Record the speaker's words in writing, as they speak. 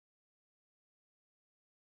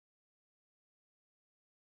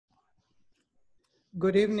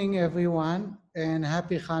Good evening, everyone, and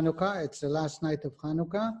happy Hanukkah. It's the last night of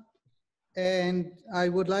Hanukkah. And I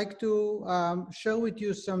would like to share with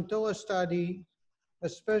you some Torah study,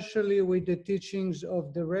 especially with the teachings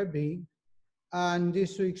of the Rebbe on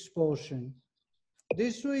this week's portion.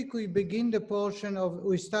 This week we study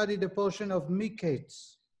the portion of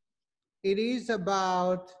Miketz. It is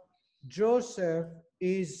about Joseph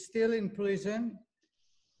is still in prison.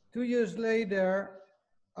 2 years later,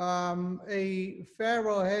 a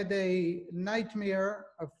pharaoh had a nightmare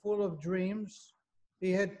full of dreams.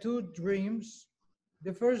 He had two dreams.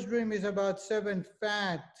 The first dream is about 7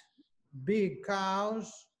 fat, big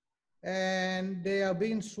cows, and they are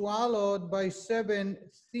being swallowed by 7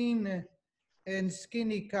 thin and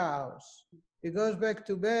skinny cows. He goes back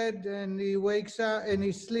to bed and he wakes up and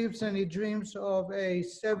he sleeps and he dreams of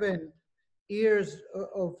 7 ears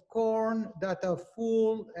of corn that are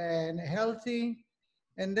full and healthy.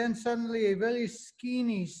 And then suddenly a very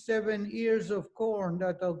skinny 7 ears of corn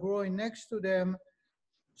that are growing next to them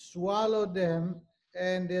swallow them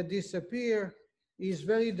and they disappear. He's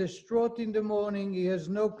very distraught in the morning. He has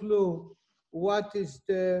no clue what is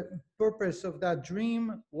the purpose of that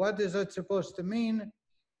dream. What is that supposed to mean?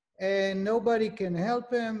 And nobody can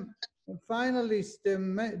help him. And finally,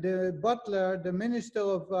 the butler, the minister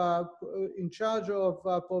of in charge of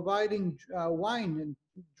providing wine and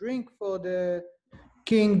drink for the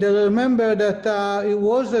king, they remember that it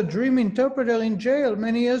was a dream interpreter in jail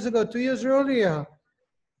many years ago, 2 years earlier.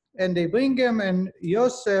 And they bring him, and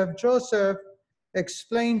Joseph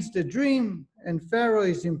explains the dream, and Pharaoh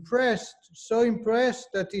is impressed, so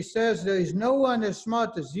impressed that he says, there is no one as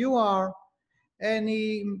smart as you are, and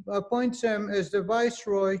he appoints him as the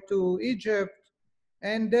viceroy to Egypt.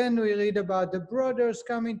 And then we read about the brothers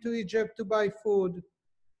coming to Egypt to buy food.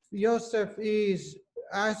 Joseph is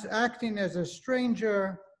acting as a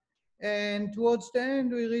stranger, and towards the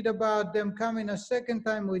end we read about them coming a second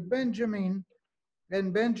time with Benjamin,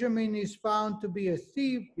 and Benjamin is found to be a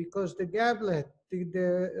thief because the goblet,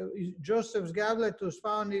 Joseph's goblet was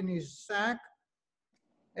found in his sack,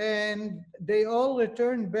 and they all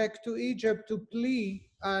return back to Egypt to plea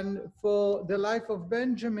for the life of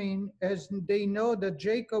Benjamin, as they know that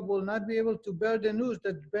Jacob will not be able to bear the news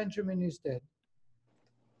that Benjamin is dead.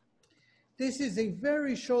 This is a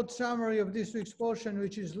very short summary of this week's portion,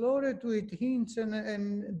 which is loaded with hints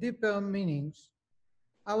and deeper meanings.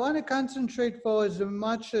 I want to concentrate for as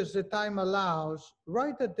much as the time allows,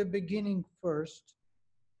 right at the beginning first.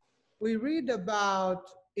 We read about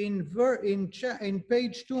in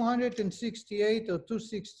page 268 or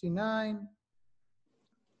 269,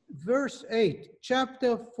 verse 8,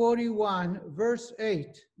 chapter 41, verse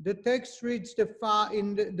 8. The text reads the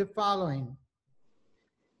following.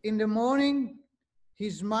 In the morning,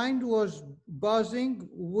 his mind was buzzing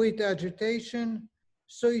with agitation,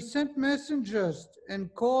 so he sent messengers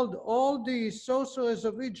and called all the sorcerers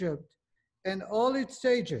of Egypt and all its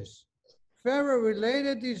sages. Pharaoh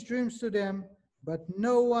related these dreams to them, but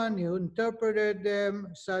no one interpreted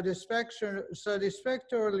them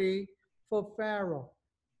satisfactorily for Pharaoh.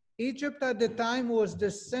 Egypt at the time was the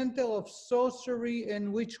center of sorcery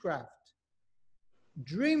and witchcraft.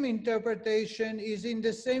 Dream interpretation is in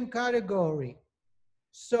the same category.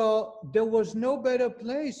 So there was no better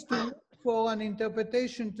place to look for an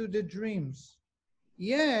interpretation to the dreams.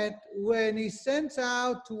 Yet, when he sends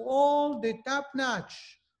out to all the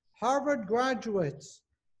top-notch Harvard graduates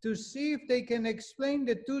to see if they can explain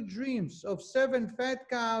the 2 dreams of 7 fat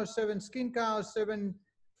cows, 7 skin cows, 7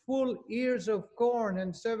 full ears of corn,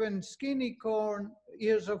 and 7 skinny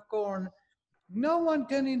ears of corn, no one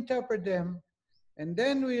can interpret them. And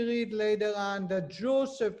then we read later on that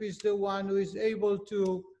Joseph is the one who is able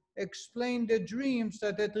to explain the dreams,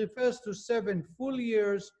 that it refers to 7 full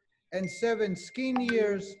years and 7 skin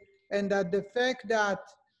years, and that the fact that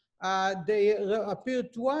they appear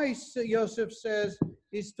twice, Joseph says,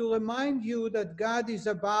 is to remind you that God is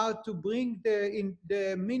about to bring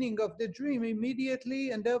the meaning of the dream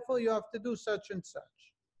immediately, and therefore you have to do such and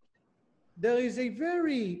such. There is a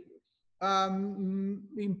very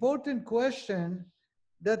important question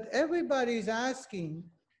that everybody is asking,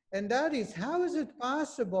 and that is, how is it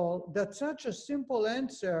possible that such a simple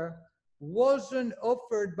answer wasn't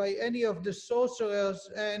offered by any of the sorcerers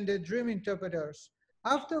and the dream interpreters?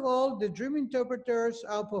 After all, the dream interpreters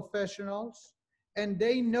are professionals and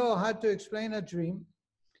they know how to explain a dream.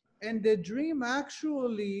 And the dream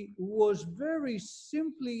actually was very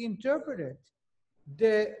simply interpreted.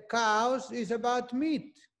 The cows is about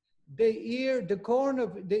meat. The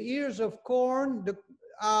ears of corn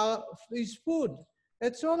is food.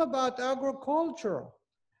 It's all about agriculture.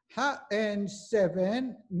 And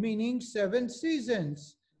 7 meaning 7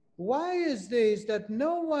 seasons. Why is this that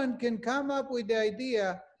no one can come up with the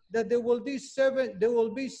idea that there will be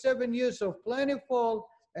 7 years of plentiful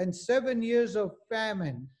and 7 years of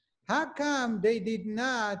famine? How come they did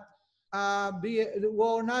not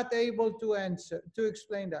were not able to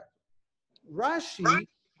explain that? Rashi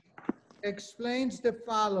explains the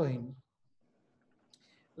following.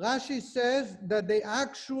 Rashi says that they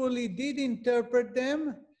actually did interpret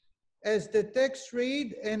them as the text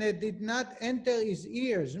read, and it did not enter his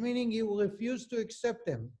ears, meaning he refused to accept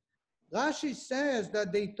them. Rashi says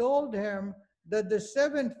that they told him that the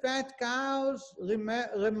 7 fat cows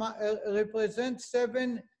represent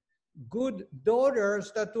 7 good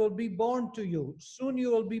daughters that will be born to you. Soon you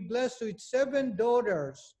will be blessed with 7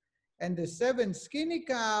 daughters. And the 7 skinny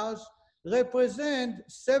cows represent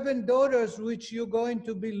 7 daughters which you're going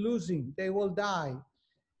to be losing. They will die.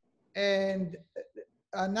 And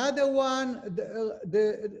another one,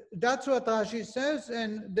 that's what Rashi says,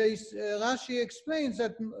 and Rashi explains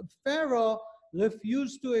that Pharaoh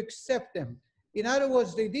refused to accept them. In other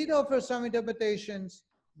words, they did offer some interpretations,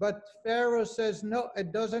 but Pharaoh says, no,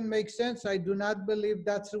 it doesn't make sense. I do not believe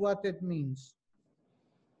that's what it means.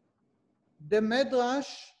 The Midrash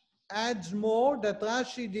adds more that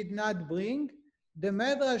Rashi did not bring. The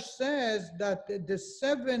Midrash says that the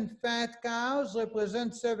 7 fat cows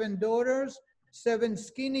represent 7 daughters, 7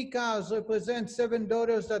 skinny cows represent 7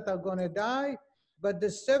 daughters that are going to die, but the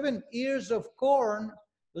 7 ears of corn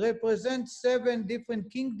represent 7 different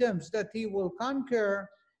kingdoms that he will conquer,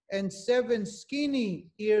 and 7 skinny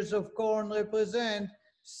ears of corn represent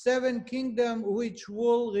 7 kingdoms which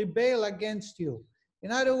will rebel against you.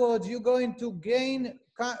 In other words, you're going to gain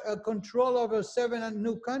control over 7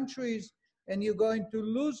 new countries, and you're going to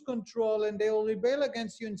lose control, and they will rebel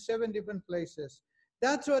against you in 7 different places.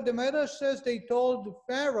 That's what the Midrash says they told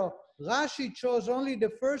Pharaoh. Rashi chose only the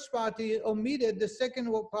first part, he omitted the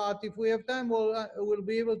second part. If we have time, we'll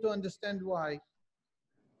be able to understand why.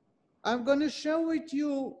 I'm going to share with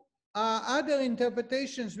you other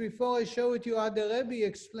interpretations before I show it you how the Rebbe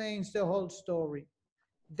explains the whole story.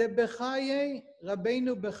 The Bechaye,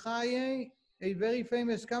 Rabbeinu Bechaye, a very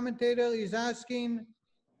famous commentator, is asking,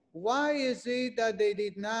 why is it that they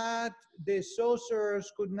did not, the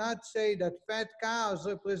sorcerers could not say that fat cows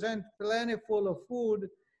represent plentiful of food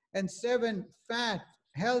and 7 fat,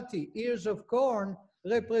 healthy ears of corn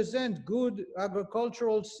represent good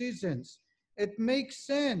agricultural seasons? It makes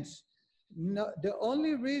sense. No, the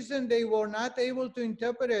only reason they were not able to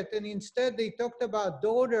interpret it, and instead they talked about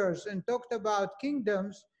daughters and talked about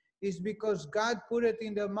kingdoms, is because God put it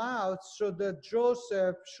in their mouths so that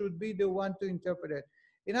Joseph should be the one to interpret it.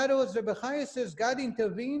 In other words, the Bechaye says God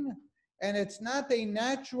intervened, and it's not a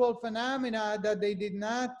natural phenomena that they did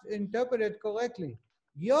not interpret it correctly.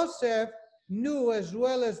 Yosef knew, as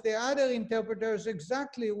well as the other interpreters,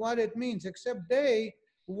 exactly what it means, except they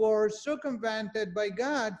were circumvented by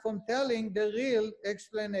God from telling the real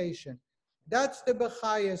explanation. That's the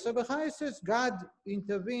Bechaye. So Bechaye says God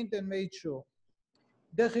intervened and made sure.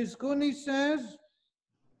 The Chizkuni says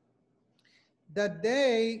that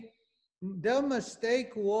their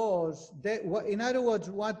mistake was, in other words,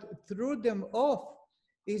 what threw them off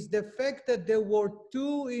is the fact that there were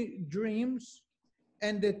 2 dreams,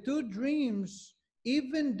 and the 2 dreams,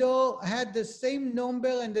 even though had the same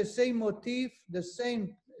number and the same motif, the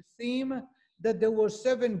same theme, that there were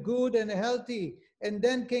 7 good and healthy, and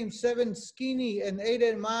then came 7 skinny and ate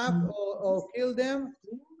them up or killed them.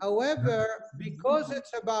 However, because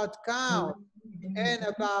it's about cow and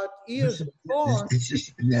about ears of corn. It's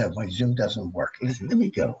just, no, my Zoom doesn't work. Listen, let me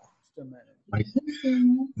go.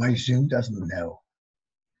 My Zoom doesn't know.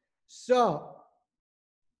 So,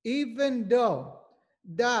 even though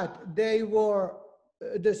that they were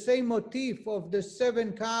the same motif of the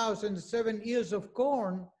 7 cows and the 7 ears of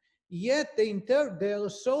corn, yet the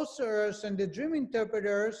sorcerers and the dream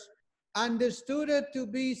interpreters understood it to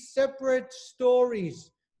be separate stories,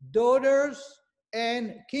 daughters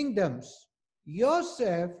and kingdoms.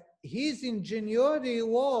 Yosef, his ingenuity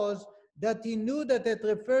was that he knew that it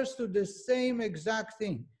refers to the same exact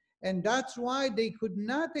thing. And that's why they could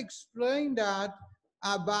not explain that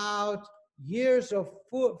about years of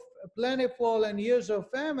plentiful and years of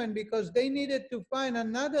famine, because they needed to find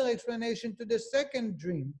another explanation to the second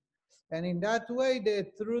dream. And in that way, they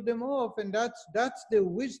threw them off. And that's the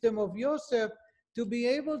wisdom of Yosef, to be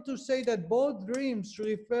able to say that both dreams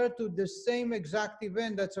refer to the same exact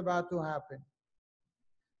event that's about to happen.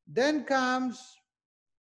 Then comes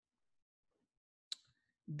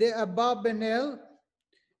the Abarbanel.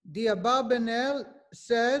 The Abarbanel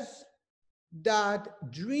says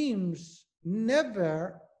that dreams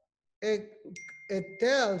never it, it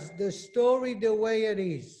tells the story the way it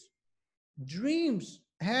is. Dreams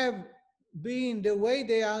have been, the way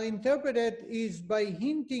they are interpreted is by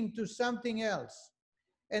hinting to something else.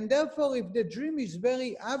 And therefore, if the dream is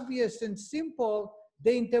very obvious and simple,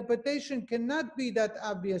 the interpretation cannot be that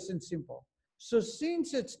obvious and simple. So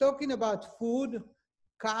since it's talking about food,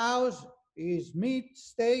 cows is meat,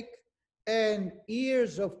 steak, and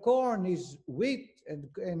ears of corn is wheat and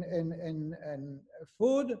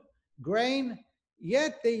food, grain,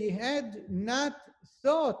 yet they had not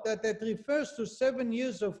thought that it refers to 7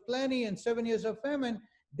 years of plenty and 7 years of famine.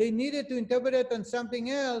 They needed to interpret it on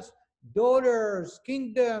something else, daughters,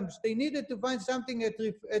 kingdoms. They needed to find something that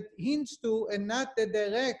it hints to and not the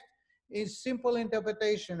direct, is simple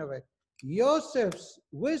interpretation of it. Joseph's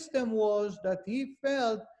wisdom was that he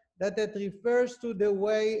felt that it refers to the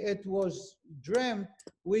way it was dreamt,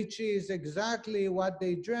 which is exactly what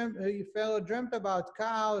they dreamt. Pharaoh dreamt about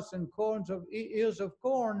cows and corns of ears of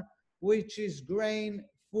corn, which is grain,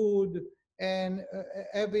 food, and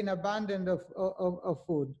having abundance of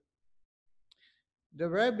food. The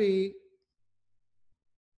Rebbe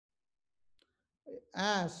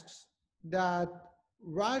asks that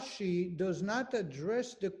Rashi does not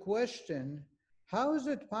address the question, how is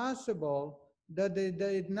it possible that they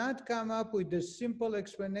did not come up with the simple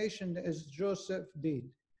explanation as Joseph did?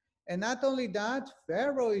 And not only that,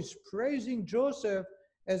 Pharaoh is praising Joseph,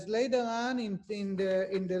 as later on in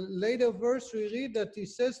the later verse we read that he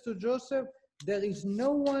says to Joseph, there is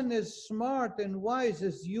no one as smart and wise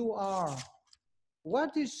as you are.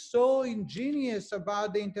 What is so ingenious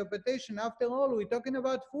about the interpretation? After all, we're talking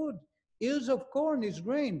about food. Ears of corn is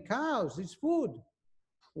grain, cows is food.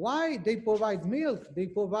 Why? They provide milk, they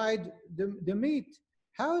provide the meat.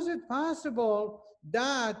 How is it possible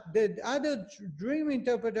that the other dream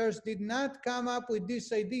interpreters did not come up with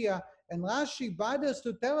this idea? And Rashi bothers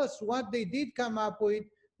to tell us what they did come up with,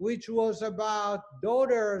 which was about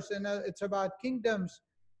daughters and it's about kingdoms.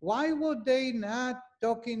 Why would they not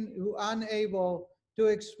unable to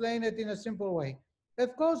explain it in a simple way?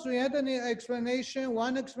 Of course, we had an explanation.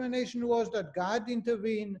 One explanation was that God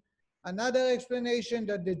intervened. Another explanation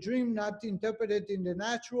that the dream not interpreted in the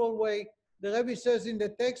natural way. The Rebbe says in the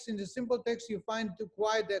text, in the simple text, you find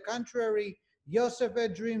quite the contrary. Joseph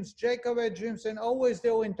had dreams, Jacob had dreams, and always they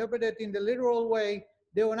were interpreted in the literal way.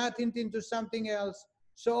 They were not hinting to something else.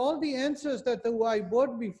 So all the answers that I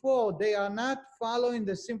brought before, they are not following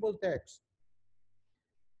the simple text.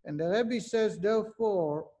 And the Rebbe says,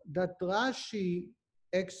 therefore, that Rashi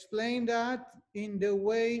explained that in the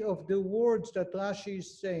way of the words that Rashi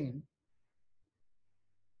is saying.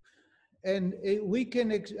 And we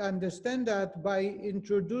can understand that by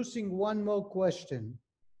introducing one more question.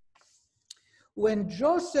 When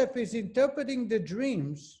Joseph is interpreting the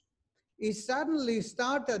dreams, he suddenly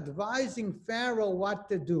starts advising Pharaoh what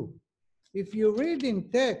to do. If you read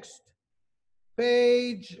in text,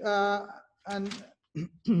 page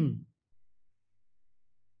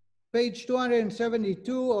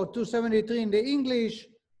 272 or 273 in the English,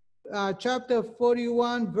 chapter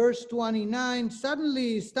 41, verse 29,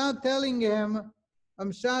 suddenly he starts telling him,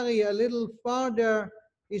 I'm sorry, a little farther,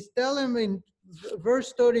 he's telling him in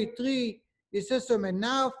verse 33, he says to him, and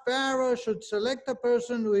now Pharaoh should select a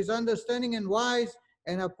person who is understanding and wise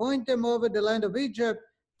and appoint them over the land of Egypt.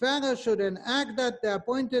 Pharaoh should enact that the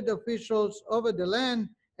appointed officials over the land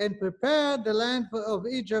and prepare the land of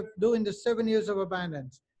Egypt during the 7 years of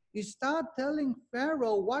abundance. He started telling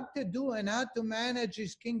Pharaoh what to do and how to manage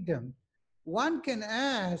his kingdom. One can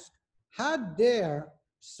ask, how dare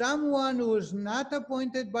someone who is not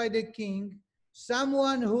appointed by the king,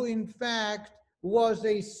 someone who in fact was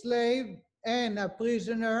a slave and a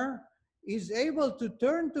prisoner, is able to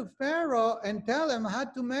turn to Pharaoh and tell him how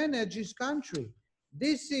to manage his country?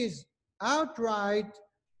 This is outright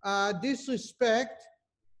disrespect,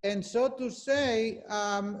 and so to say,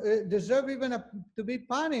 deserve even to be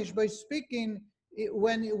punished by speaking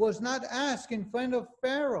when it was not asked in front of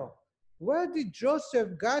Pharaoh. Where did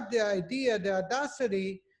Joseph got the idea, the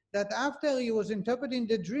audacity, that after he was interpreting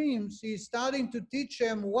the dreams, he's starting to teach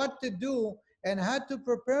him what to do and how to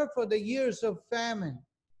prepare for the years of famine?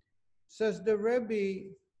 Says the Rebbe,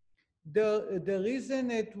 the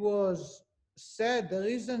reason it was said, the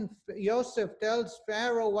reason Joseph tells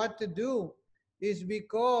Pharaoh what to do is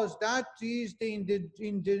because that is the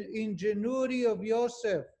ingenuity of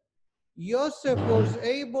Joseph. Joseph was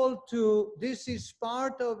able to, this is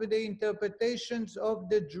part of the interpretations of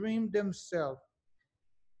the dream themselves.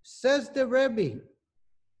 Says the Rebbe,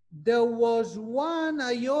 there was one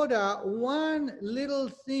iota, one little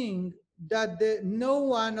thing that no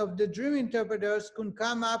one of the dream interpreters could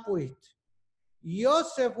come up with.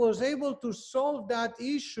 Joseph was able to solve that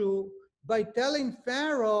issue by telling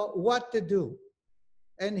Pharaoh what to do.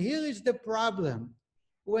 And here is the problem.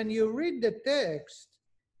 When you read the text,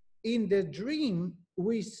 in the dream,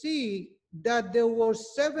 we see that there were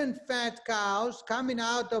 7 fat cows coming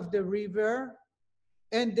out of the river,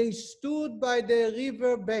 and they stood by the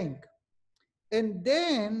river bank. And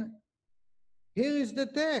then, here is the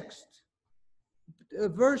text.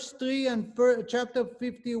 Verse 3 and chapter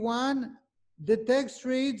 51, the text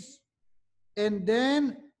reads, and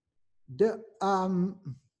then the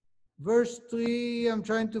verse 3, I'm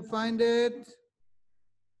trying to find it.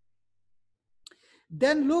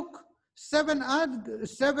 Then look, seven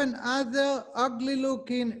other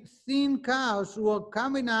ugly-looking thin cows were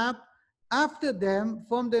coming up after them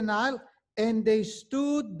from the Nile, and they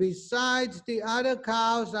stood beside the other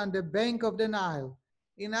cows on the bank of the Nile.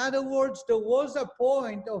 In other words, there was a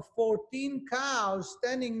point of 14 cows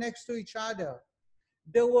standing next to each other.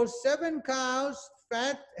 There were 7 cows,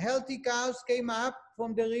 fat, healthy cows came up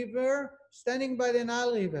from the river, standing by the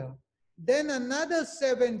Nile River. Then another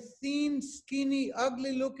 7 thin, skinny,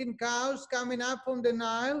 ugly-looking cows coming up from the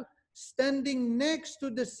Nile, standing next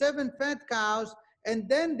to the 7 fat cows, and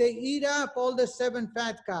then they eat up all the 7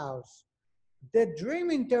 fat cows. The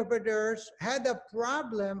dream interpreters had a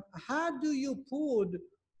problem. How do you put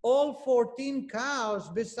all 14 cows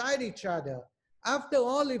beside each other? After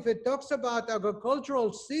all, if it talks about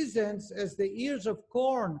agricultural seasons as the ears of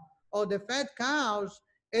corn or the fat cows,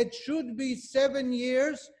 it should be 7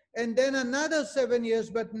 years and then another 7 years,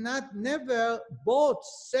 but never both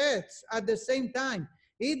sets at the same time.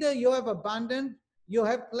 Either you have abundance, you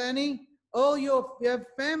have plenty, or you have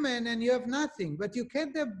famine and you have nothing, but you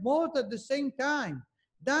can't have both at the same time.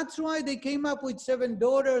 That's why they came up with 7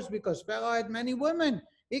 daughters, because Pharaoh had many women.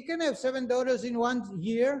 He can have 7 daughters in 1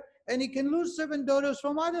 year, and he can lose 7 daughters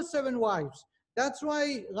from other 7 wives. That's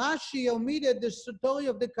why Rashi omitted the story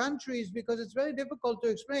of the countries, because it's very difficult to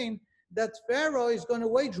explain that Pharaoh is going to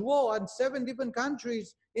wage war on 7 different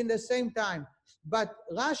countries in the same time. But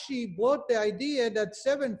Rashi brought the idea that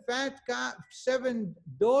 7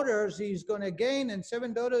 daughters he's going to gain and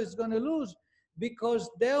 7 daughters he's going to lose, because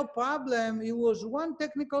their problem, it was one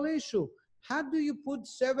technical issue. How do you put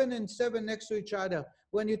 7 and 7 next to each other?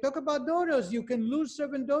 When you talk about daughters, you can lose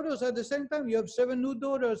 7 daughters at the same time. You have 7 new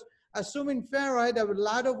daughters, assuming Pharaoh had a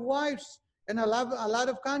lot of wives and a lot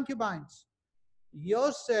of concubines.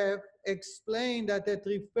 Yosef explained that it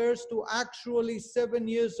refers to actually 7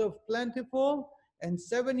 years of plentiful and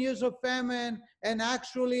 7 years of famine, and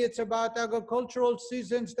actually it's about agricultural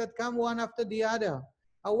seasons that come one after the other.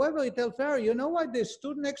 However, he tells Pharaoh, you know why they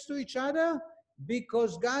stood next to each other?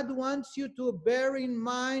 Because God wants you to bear in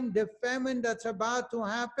mind the famine that's about to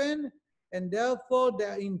happen, and therefore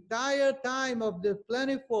the entire time of the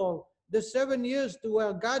plentiful, the 7 years to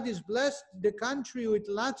where God is blessed the country with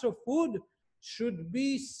lots of food, should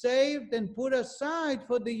be saved and put aside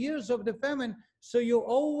for the years of the famine. So you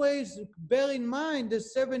always bear in mind the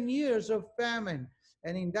 7 years of famine.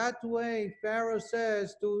 And in that way, Pharaoh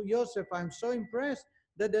says to Joseph, I'm so impressed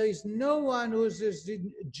that there is no one who's as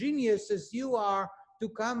genius as you are to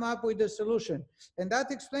come up with a solution. And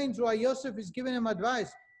that explains why Joseph is giving him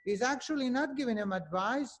advice. He's actually not giving him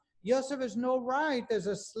advice. Joseph has no right as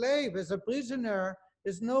a slave, as a prisoner,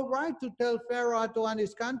 has no right to tell Pharaoh how to run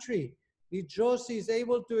his country. Joseph is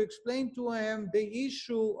able to explain to him the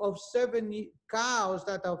issue of 7 cows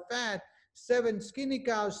that are fat, 7 skinny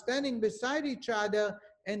cows standing beside each other,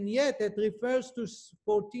 and yet it refers to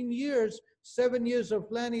 14 years, 7 years of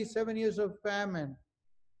plenty, 7 years of famine.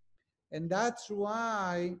 And that's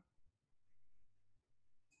why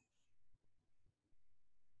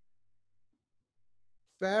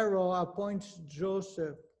Pharaoh appoints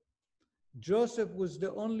Joseph. Joseph was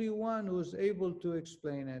the only one who was able to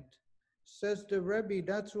explain it. Says the Rebbe,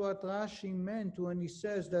 that's what Rashi meant when he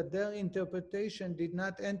says that their interpretation did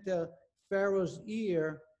not enter Pharaoh's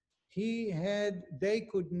ear. They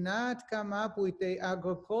could not come up with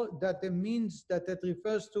that it means that it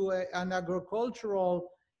refers to an agricultural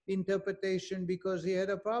interpretation, because he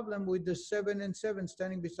had a problem with the 7 and 7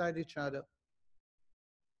 standing beside each other.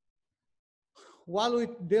 While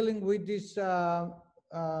we're dealing with these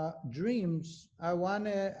dreams, I want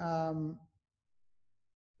to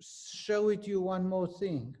share with you one more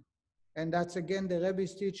thing, and that's again the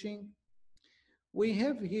Rebbe's teaching. We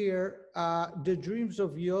have here the dreams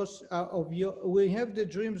of we have the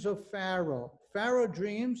dreams of Pharaoh. Pharaoh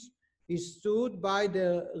dreams. He stood by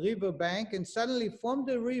the river bank, and suddenly from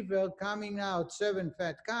the river coming out 7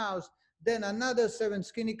 fat cows, then another 7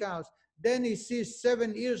 skinny cows. Then he sees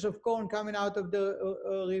 7 ears of corn coming out of the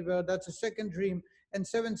river. That's a second dream. and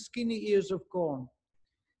 7 skinny ears of corn.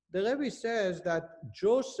 The Rebbe says that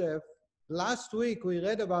Joseph, last week we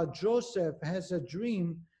read about Joseph has a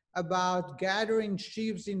dream about gathering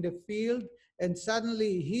sheaves in the field, and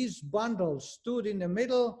suddenly his bundle stood in the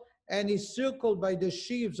middle and is circled by the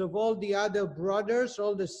sheaves of all the other brothers,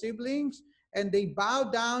 all the siblings, and they bow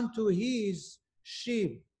down to his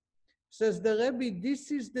sheep. Says the Rebbe,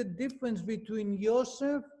 this is the difference between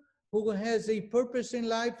Yosef, who has a purpose in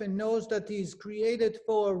life and knows that he is created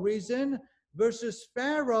for a reason, versus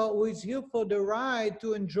Pharaoh, who is here for the ride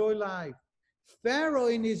to enjoy life. Pharaoh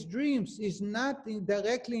in his dreams is not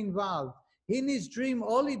directly involved. In his dream,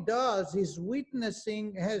 all he does is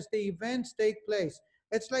witnessing as the events take place.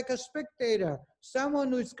 It's like a spectator,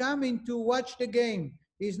 someone who is coming to watch the game.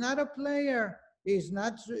 He's not a player. He's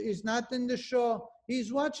not in the show.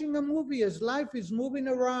 He's watching a movie. His life is moving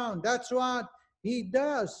around. That's what he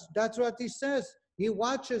does. That's what he says. He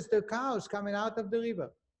watches the cows coming out of the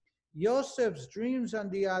river. Yosef's dreams, on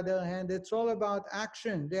the other hand, it's all about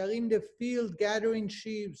action. They're in the field gathering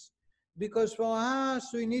sheaves. Because for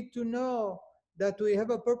us, we need to know that we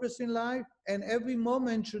have a purpose in life, and every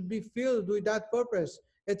moment should be filled with that purpose.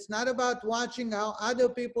 It's not about watching how other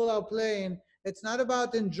people are playing. It's not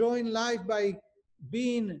about enjoying life by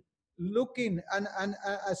looking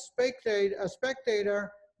a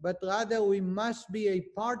spectator, but rather we must be a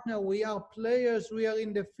partner. We are players, we are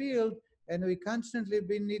in the field, and we constantly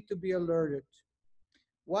need to be alerted.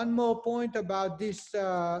 One more point about this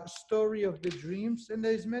story of the dreams, and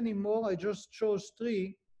there's many more, I just chose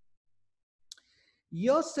 3.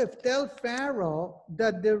 Yosef tells Pharaoh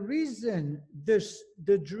that the reason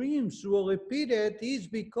the dreams were repeated is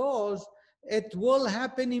because it will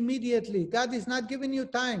happen immediately. God is not giving you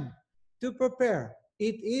time to prepare.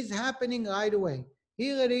 It is happening right away.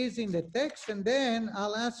 Here it is in the text, and then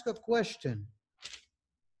I'll ask a question.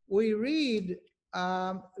 We read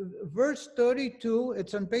verse 32,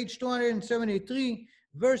 it's on page 273,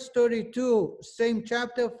 verse 32, same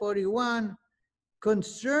chapter 41,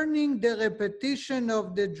 concerning the repetition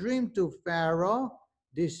of the dream to Pharaoh.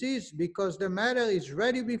 This is because the matter is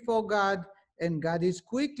ready before God, and God is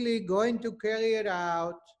quickly going to carry it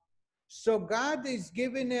out. So God is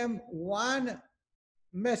giving him one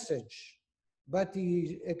message, but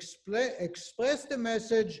he expressed the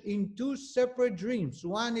message in 2 separate dreams.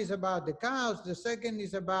 One is about the cows, the second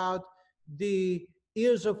is about the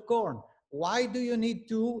ears of corn. Why do you need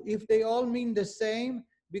 2 if they all mean the same?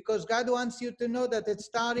 Because God wants you to know that it's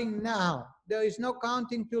starting now. There is no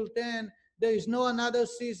counting till 10. There is no another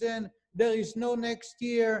season. There is no next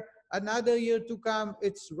year, another year to come.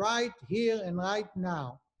 It's right here and right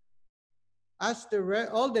now. As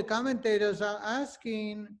all the commentators are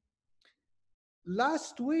asking,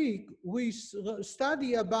 last week we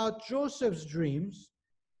studied about Joseph's dreams,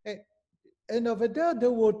 and over there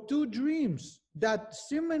were 2 dreams that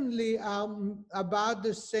seemingly are about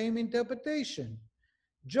the same interpretation.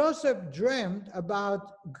 Joseph dreamt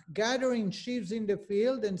about gathering sheaves in the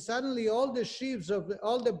field, and suddenly all the sheaves of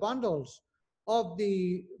all the bundles of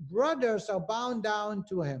the brothers are bound down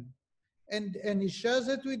to him. And he shares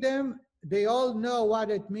it with them. They all know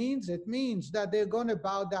what it means. It means that they're going to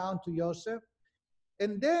bow down to Joseph.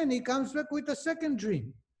 And then he comes back with a second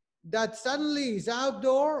dream, that suddenly he's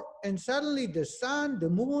outdoor, and suddenly the sun, the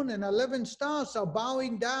moon, and 11 stars are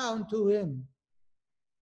bowing down to him.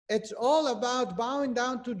 It's all about bowing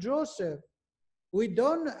down to Joseph. We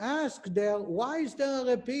don't ask there, why is there a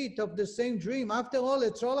repeat of the same dream? After all,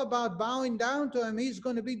 it's all about bowing down to him. He's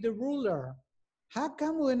going to be the ruler. How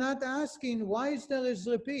come we're not asking, why is there a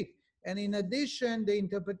repeat? And in addition, the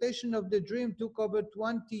interpretation of the dream took over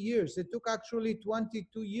 20 years. It took actually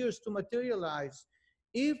 22 years to materialize.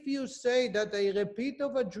 If you say that a repeat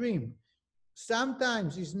of a dream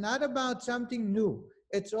sometimes is not about something new,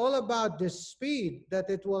 it's all about the speed that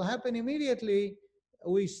it will happen immediately.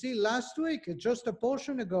 We see last week, just a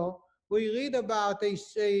portion ago, we read about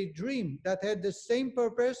a dream that had the same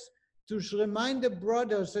purpose, to remind the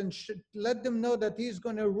brothers and let them know that he's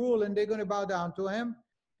going to rule and they're going to bow down to him.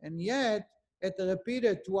 And yet, it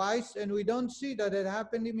repeated twice, and we don't see that it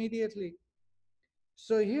happened immediately.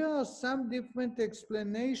 So here are some different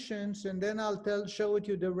explanations, and then I'll show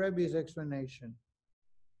you the Rebbe's explanation.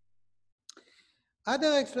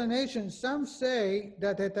 Other explanations, some say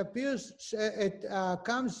that it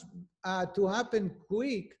comes to happen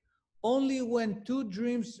quick only when 2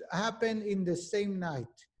 dreams happen in the same night.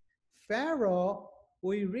 Pharaoh,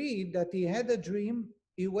 we read that he had a dream,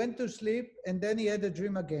 he went to sleep, and then he had a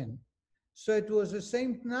dream again. So it was the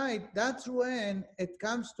same night. That's when it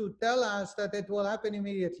comes to tell us that it will happen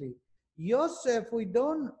immediately. Yosef, we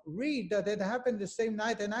don't read that it happened the same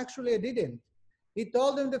night, and actually it didn't. He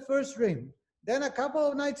told him the first dream. Then a couple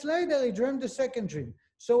of nights later, he dreamed the second dream.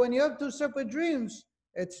 So when you have two separate dreams,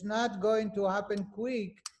 it's not going to happen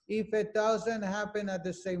quick if it doesn't happen at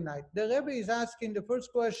the same night. The Rebbe is asking, the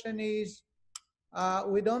first question is,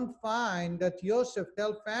 we don't find that Yosef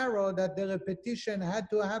tell Pharaoh that the repetition had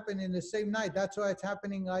to happen in the same night. That's why it's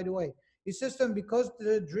happening right away. He says to him, because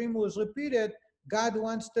the dream was repeated, God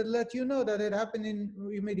wants to let you know that it happened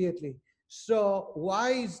immediately. So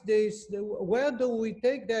why is this? Where do we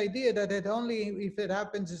take the idea that it only if it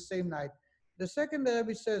happens the same night? The second the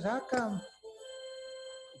Rebbe says, how come?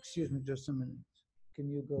 Excuse me, just a minute. Can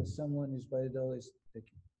you go? Someone is by the door is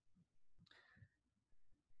taking.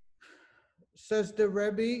 Says the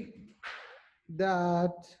Rebbe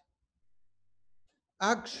that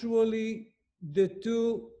actually the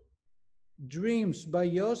two dreams by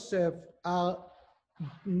Yosef are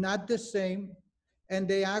not the same, and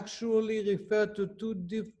they actually refer to two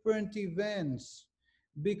different events,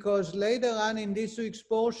 because later on in this week's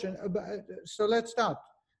portion, so let's start.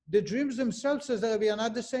 The dreams themselves, says the Rebbe, are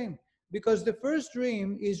not the same, because the first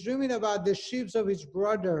dream is dreaming about the sheaves of his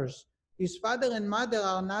brothers. His father and mother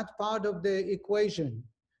are not part of the equation.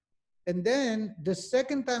 And then the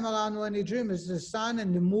second time around when he dreams is the sun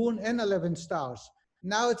and the moon and 11 stars.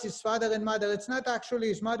 Now it's his father and mother. It's not actually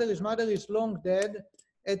his mother. His mother is long dead.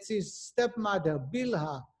 It's his stepmother,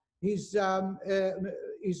 Bilhah, his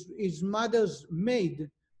mother's maid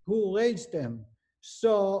who raised them.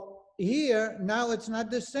 So here, now it's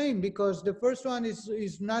not the same, because the first one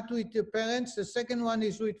is not with the parents. The second one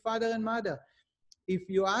is with father and mother. If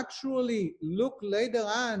you actually look later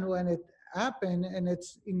on when it happened, and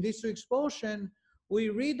it's in this week's portion, we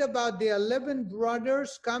read about the 11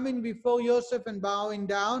 brothers coming before Yosef and bowing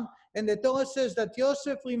down, and the Torah says that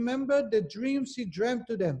Yosef remembered the dreams he dreamt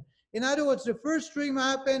to them. In other words, the first dream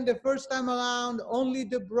happened the first time around, only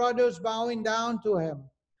the brothers bowing down to him.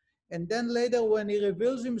 And then later when he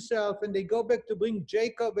reveals himself and they go back to bring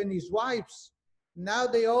Jacob and his wives, now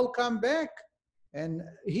they all come back. And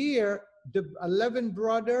here, the 11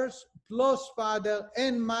 brothers plus father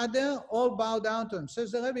and mother all bow down to him.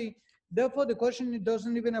 Says the Rebbe, therefore the question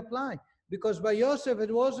doesn't even apply, because by Yosef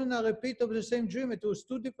it wasn't a repeat of the same dream. It was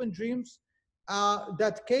two different dreams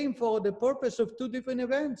that came for the purpose of two different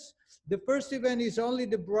events. The first event is only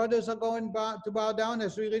the brothers are going to bow down,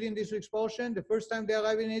 as we read in this week's portion, the first time they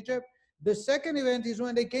arrived in Egypt. The second event is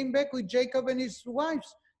when they came back with Jacob and his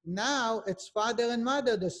wives. Now it's father and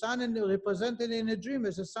mother, the sun and represented in a dream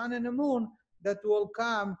as the sun and the moon that will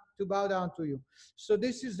come to bow down to you. So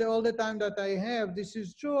this is all the time that I have. This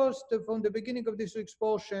is just from the beginning of this week's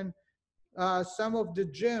portion, some of the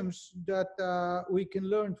gems that we can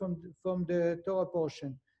learn from the Torah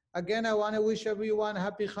portion. Again, I want to wish everyone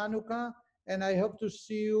happy Hanukkah, and I hope to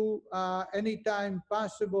see you anytime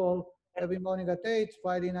possible, every morning at 8,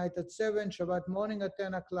 Friday night at 7, Shabbat morning at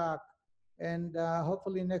 10 o'clock. And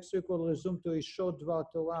hopefully next week we'll resume to a short Dvar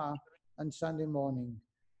Torah on Sunday morning.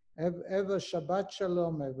 Have a Shabbat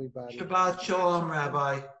Shalom, everybody. Shabbat Shalom,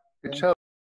 Rabbi. Thank you.